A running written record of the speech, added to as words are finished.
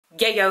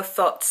Yayo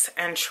thoughts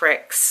and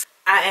tricks.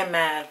 I am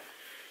mad.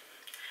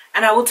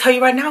 And I will tell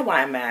you right now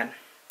why I'm mad.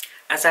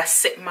 As I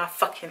sip my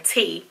fucking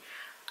tea,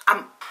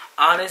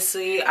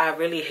 honestly, I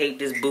really hate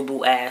this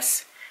boo-boo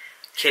ass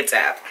kids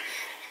app.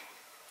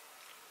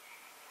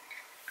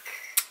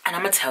 And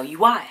I'm gonna tell you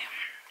why.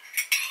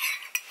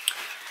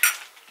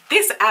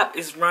 This app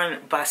is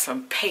run by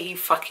some paid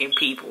fucking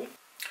people.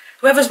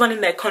 Whoever's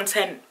running their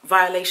content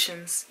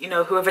violations, you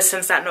know, whoever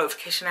sends that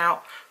notification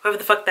out, whoever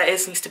the fuck that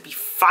is needs to be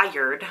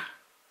fired.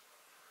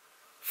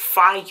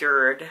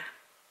 Fired.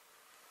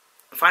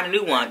 Find a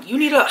new one. You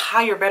need to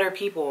hire better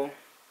people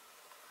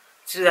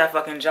to do that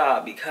fucking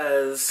job,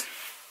 because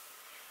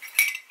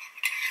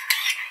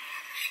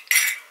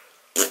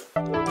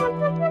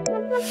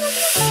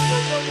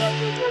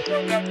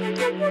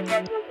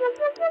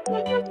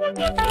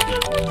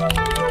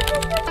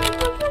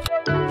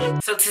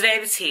so today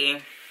the tea.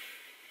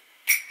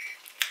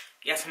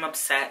 Yes, I'm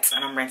upset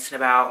and I'm ranting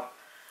about,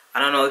 I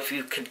don't know if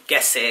you could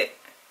guess it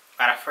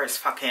by the first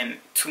fucking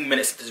 2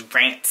 minutes of this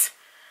rant.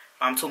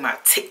 I'm talking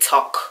about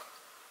TikTok,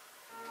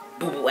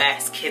 boo-boo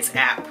ass kids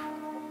app,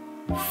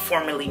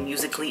 formerly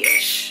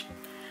Musical.ly-ish.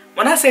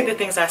 When I say the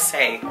things I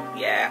say,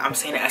 yeah, I'm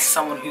saying it as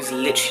someone who's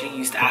literally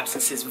used the app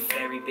since its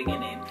very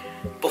beginning.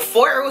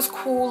 Before it was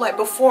cool, like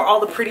before all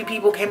the pretty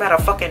people came out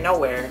of fucking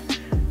nowhere,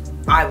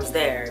 I was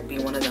there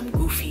being one of them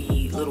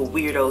goofy little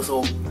weirdos,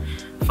 little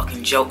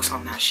fucking jokes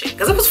on that shit.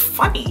 Because it was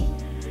funny.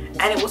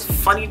 And it was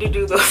funny to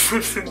do those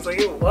things. Like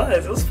it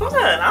was fun.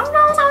 I don't know,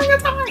 I was having a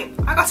good time.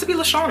 I got to be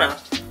Lashana.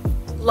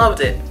 Loved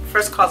it.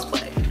 First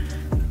cosplay.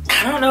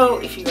 I don't know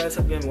if you guys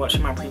have been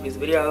watching my previous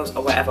videos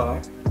or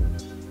whatever,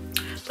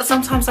 but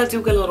sometimes I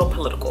do get a little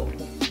political.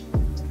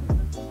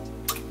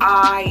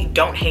 I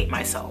don't hate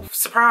myself.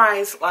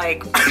 Surprise,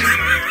 like,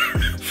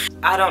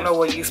 I don't know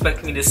what you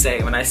expect me to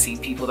say when I see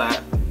people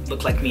that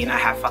look like me and I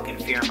have fucking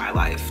fear in my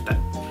life that,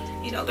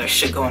 you know, there's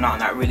shit going on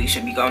that really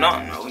shouldn't be going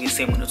on. Or when you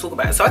see I'm gonna talk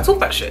about it. So I talk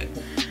about shit.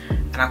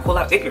 And I call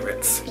out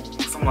ignorance.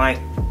 Because I'm like,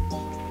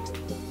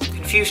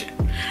 confusion.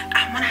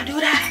 And when I do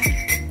that,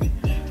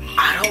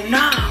 I don't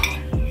know.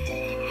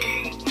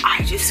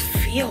 I just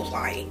feel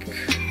like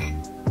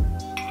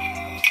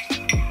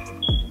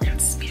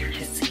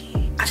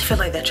conspiracy. I just feel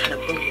like they're trying to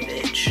bully a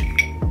bitch.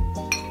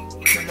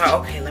 I'm like,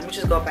 okay, let me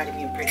just go back to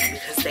being pretty,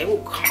 because they will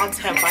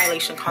content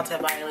violation,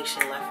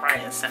 left, right,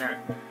 and center.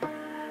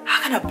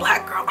 How can a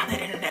black girl on the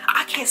internet,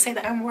 I can't say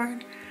the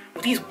N-word,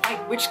 but these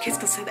white rich kids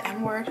can say the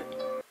N-word?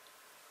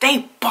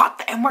 They bought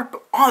the N-word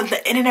on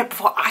the internet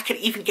before I could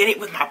even get it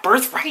with my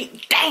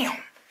birthright?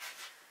 Damn.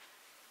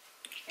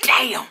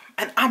 Damn.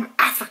 And I'm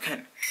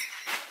African.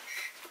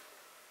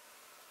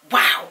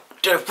 Wow.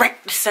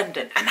 Direct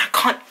descendant. And I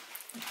can't.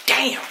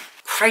 Damn.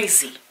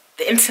 Crazy.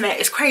 The internet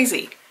is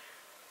crazy.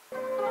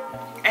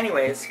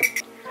 Anyways,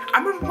 I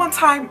remember one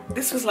time,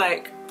 this was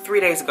like 3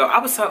 days ago. I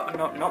was so,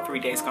 not 3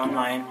 days ago, I'm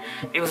lying.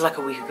 It was like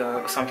a week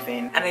ago or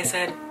something. And they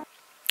said,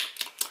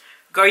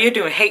 girl, you're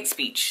doing hate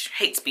speech.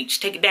 Hate speech,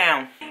 take it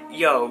down.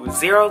 Yo,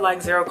 0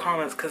 likes, 0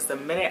 comments, because the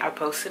minute I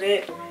posted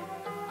it,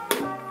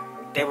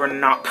 they were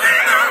not.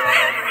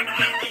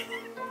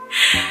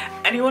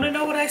 And you want to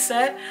know what I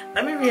said?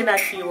 Let me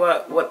reenact for you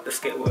what the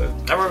skit was.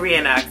 I'm gonna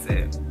reenact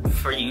it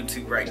for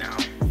YouTube right now,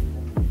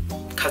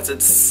 because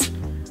it's,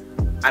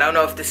 I don't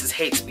know if this is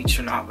hate speech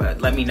or not,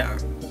 but let me know.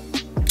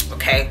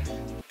 Okay,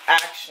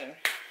 action.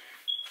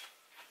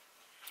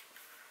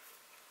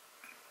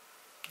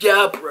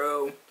 Yeah,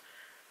 bro.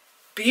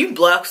 Being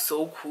black's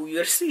so cool. You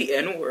gotta say the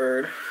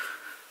N-word.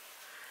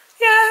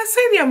 Yeah,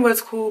 say the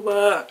N-word's cool,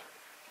 but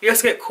you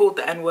just get cool with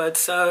the N-word,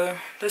 so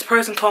there's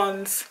pros and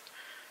cons.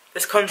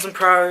 There's cons and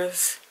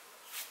pros.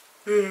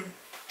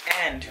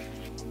 And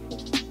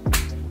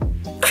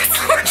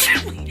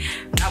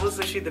that was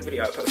literally the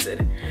video I posted.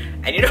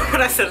 And you know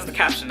what I said as the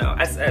caption though?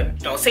 I said,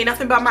 don't say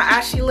nothing about my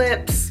ashy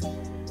lips,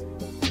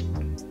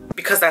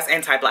 because that's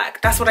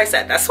anti-black. That's what I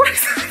said. That's what I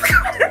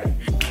said.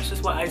 That's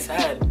just what I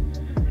said.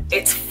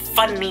 It's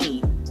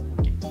funny.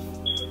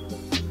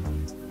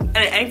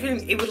 And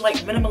anything, it would like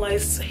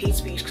minimalize hate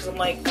speech, because I'm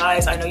like,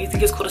 guys, I know you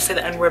think it's cool to say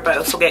the N-word, but I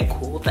also get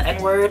cool with the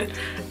N-word,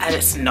 and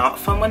it's not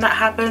fun when that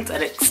happens,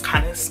 and it's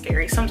kind of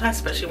scary sometimes,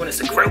 especially when it's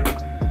a group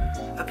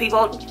of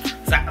people.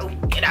 So,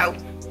 you know.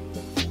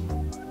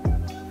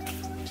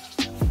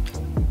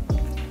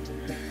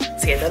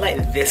 So yeah, they're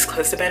like this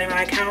close to banning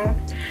my account,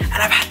 and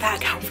I've had that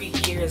account for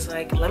years.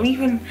 Like, let me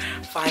even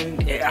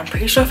find it. I'm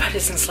pretty sure I've had it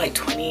since like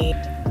 20.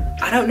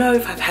 I don't know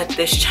if I've had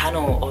this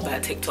channel or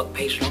that TikTok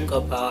page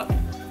longer, but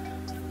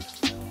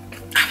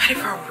I've had it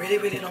for a really,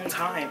 really long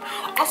time.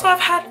 Also,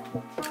 I've had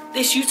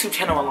this YouTube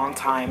channel a long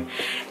time,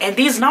 and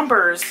these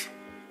numbers,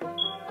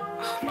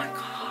 oh my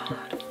God.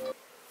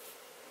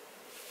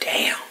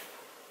 Damn.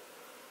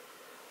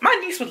 My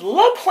niece would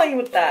love playing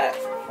with that.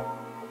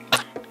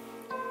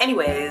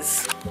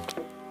 Anyways,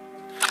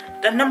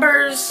 the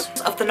numbers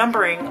of the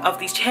numbering of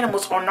these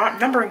channels are not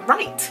numbering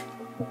right.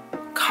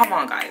 Come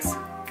on, guys.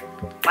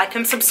 Like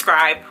and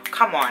subscribe.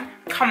 Come on.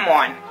 Come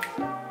on.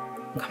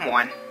 Come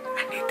on.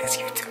 I need this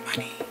YouTube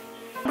money.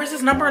 Where's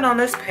this numbering on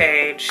this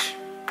page?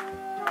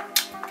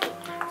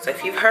 So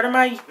if you've heard of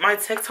my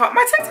TikTok's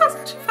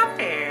actually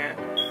funny.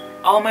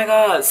 Oh my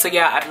god. So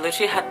yeah, I've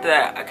literally had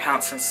the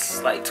account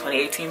since like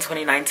 2018,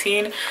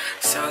 2019.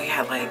 So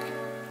yeah, like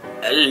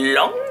a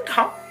long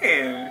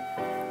time.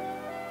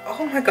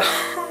 Oh my god.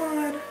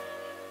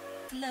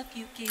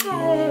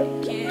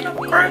 Oh, I've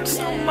grown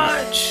so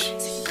much.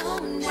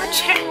 My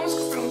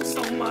channel's grown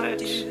so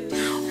much.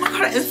 Oh my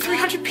god, and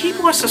 300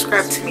 people are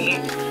subscribed to me.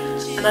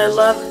 And I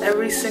love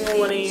every single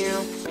one of you.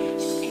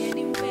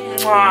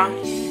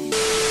 Mwah.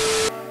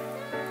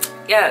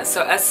 Yeah,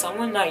 so as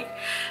someone like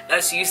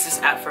that's used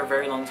this app for a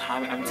very long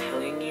time, I'm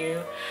telling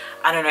you,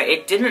 I don't know,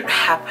 it didn't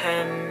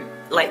happen,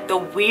 like the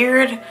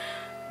weird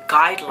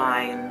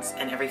guidelines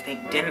and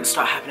everything didn't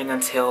start happening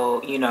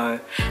until, you know,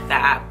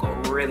 that app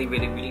got really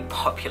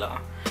popular.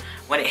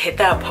 When it hit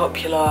that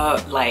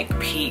popular like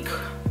peak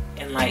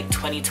in like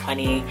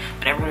 2020,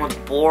 when everyone was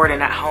bored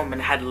and at home and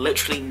had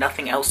literally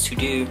nothing else to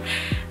do,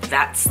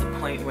 that's the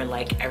point where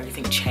like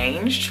everything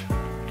changed.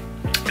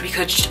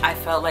 Because I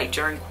felt like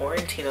during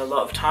quarantine a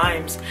lot of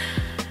times,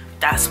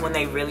 that's when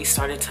they really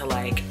started to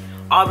like,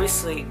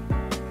 obviously,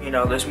 you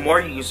know, there's more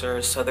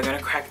users, so they're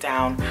gonna crack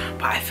down,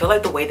 but I feel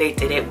like the way they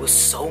did it was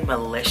so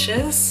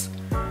malicious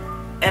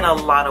in a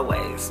lot of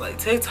ways. Like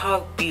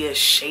TikTok be a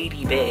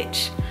shady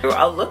bitch.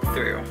 I'll look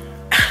through,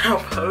 I'll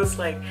post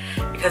like,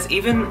 because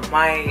even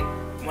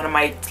one of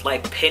my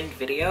like pinned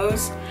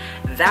videos,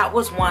 that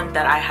was one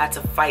that I had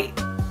to fight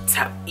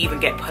to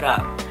even get put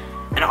up,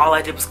 and all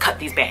I did was cut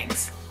these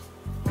bangs.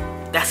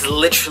 That's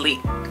literally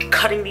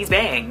cutting these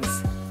bangs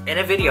in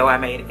a video I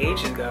made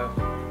ages ago.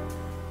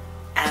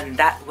 And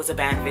that was a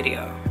banned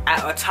video.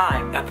 At a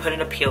time, I put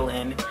an appeal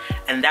in,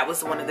 and that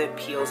was one of the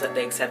appeals that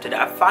they accepted.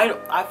 I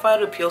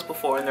filed appeals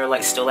before, and they're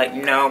like still like,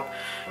 no,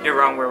 you're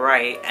wrong, we're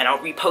right. And I'll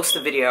repost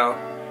the video,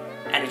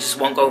 and it just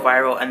won't go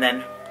viral, and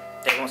then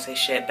they won't say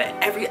shit. But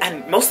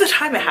and most of the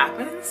time it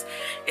happens,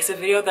 it's a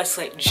video that's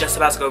like just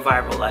about to go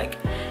viral. Like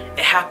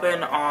it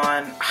happened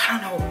on, I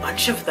don't know, a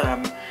bunch of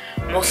them.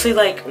 Mostly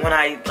like when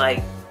I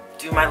like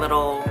do my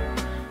little,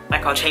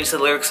 like I'll change the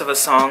lyrics of a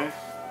song,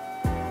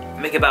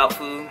 make it about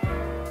food,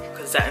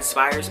 because that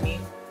inspires me.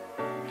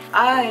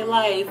 I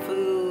like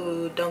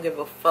food, don't give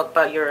a fuck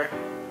about your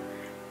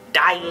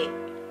diet.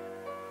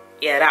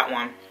 Yeah, that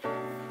one.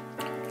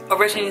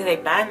 Originally they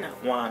banned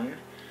that one.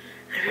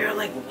 And we were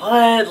like,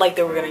 what? Like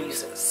they were gonna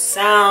use it as a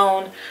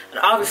sound. And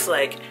obviously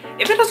like,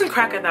 if it doesn't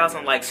crack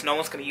 1,000 likes, no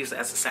one's gonna use it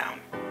as a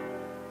sound.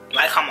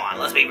 Like, come on,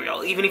 let's be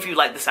real. Even if you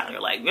like the sound, you're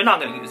like, you're not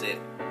gonna use it.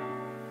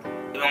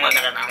 You don't want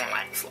that 1,000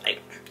 likes.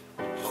 Like,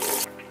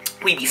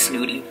 we be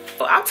snooty.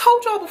 Well, I've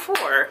told y'all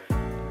before.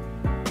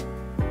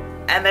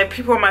 And then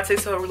people on my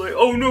TikTok were like,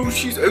 oh no,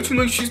 she's acting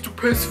like she's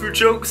depressed for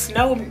jokes.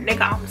 No,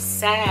 nigga, I'm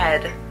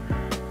sad.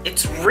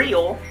 It's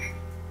real.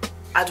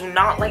 I do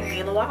not like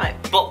being alive.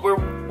 But we're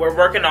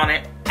working on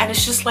it. And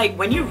it's just like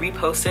when you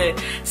repost it,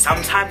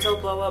 sometimes it'll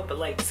blow up, but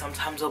like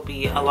sometimes it'll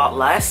be a lot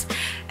less.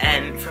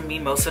 And for me,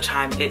 most of the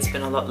time, it's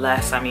been a lot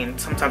less. I mean,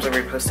 sometimes I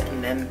repost it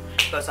and then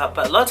it goes up,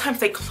 but a lot of times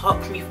they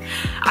clock me.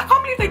 I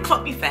can't believe they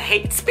clock me for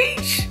hate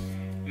speech.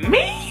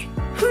 Me?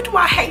 Who do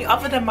I hate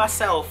other than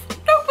myself?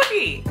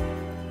 Nobody.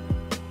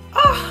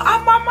 Oh,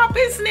 I'm on my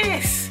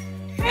business.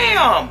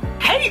 Damn.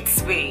 Hate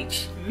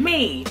speech.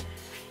 Me.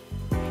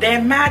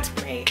 They're mad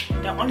at me.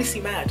 They're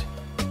honestly mad.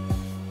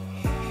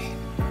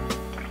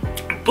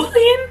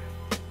 Bullying?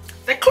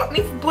 They clocked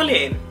me for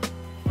bullying.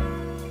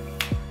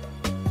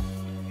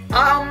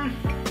 I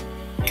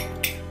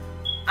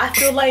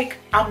feel like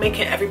I'm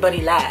making everybody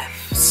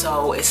laugh,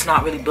 so it's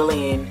not really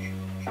bullying.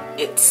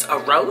 It's a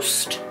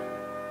roast.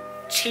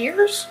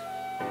 Cheers.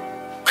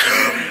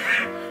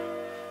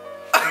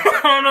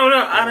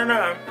 I don't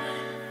know.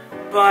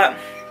 But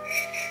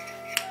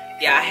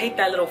yeah, I hate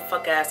that little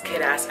fuck ass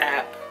kid ass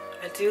app.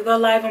 I do go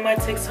live on my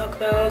TikTok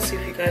though, so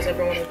if you guys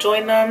ever want to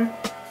join them,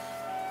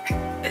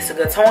 it's a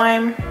good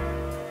time.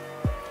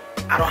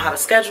 I don't have a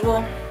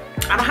schedule.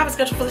 I don't have a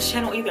schedule for this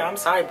channel either. I'm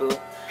sorry, boo.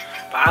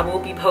 But I will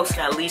be posting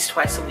at least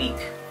twice a week.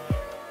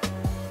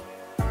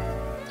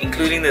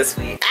 Including this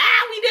week.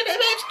 Ah, we did it,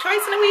 bitch!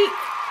 Twice in a week.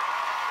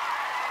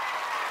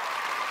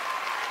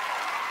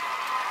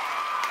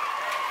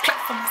 Clap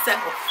for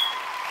myself.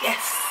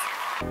 Yes.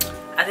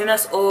 I think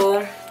that's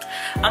all.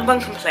 I'm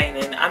done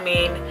complaining. I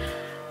mean,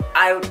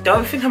 I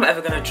don't think I'm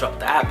ever gonna drop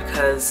the app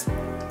because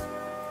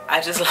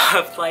I just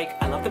love, like,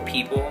 I love the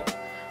people.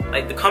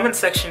 Like, the comment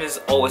section is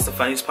always the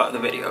funniest part of the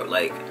video.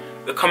 Like,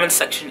 the comment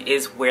section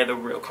is where the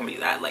real comedy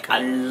is at. Like, I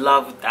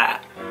love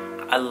that.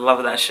 I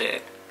love that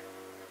shit.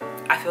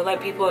 I feel like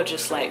people are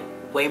just, like,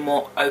 way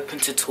more open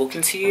to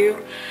talking to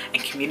you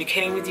and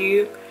communicating with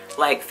you,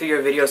 like, through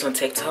your videos on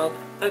TikTok.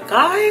 But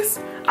guys,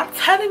 I'm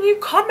telling you,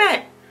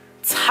 comment.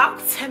 Talk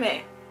to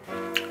me.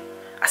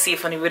 I see a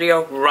funny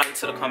video, run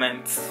to the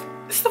comments.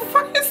 It's the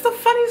funniest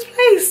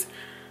place.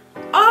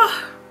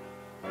 Ah.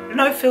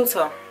 No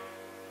filter.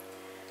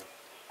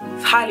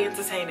 It's highly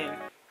entertaining.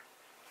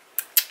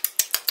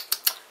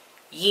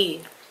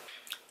 Yeah.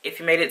 If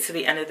you made it to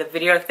the end of the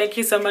video, thank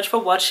you so much for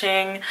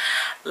watching.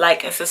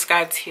 Like and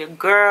subscribe to your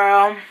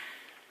girl.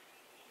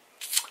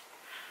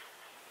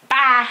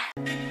 Bye.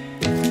 Bye.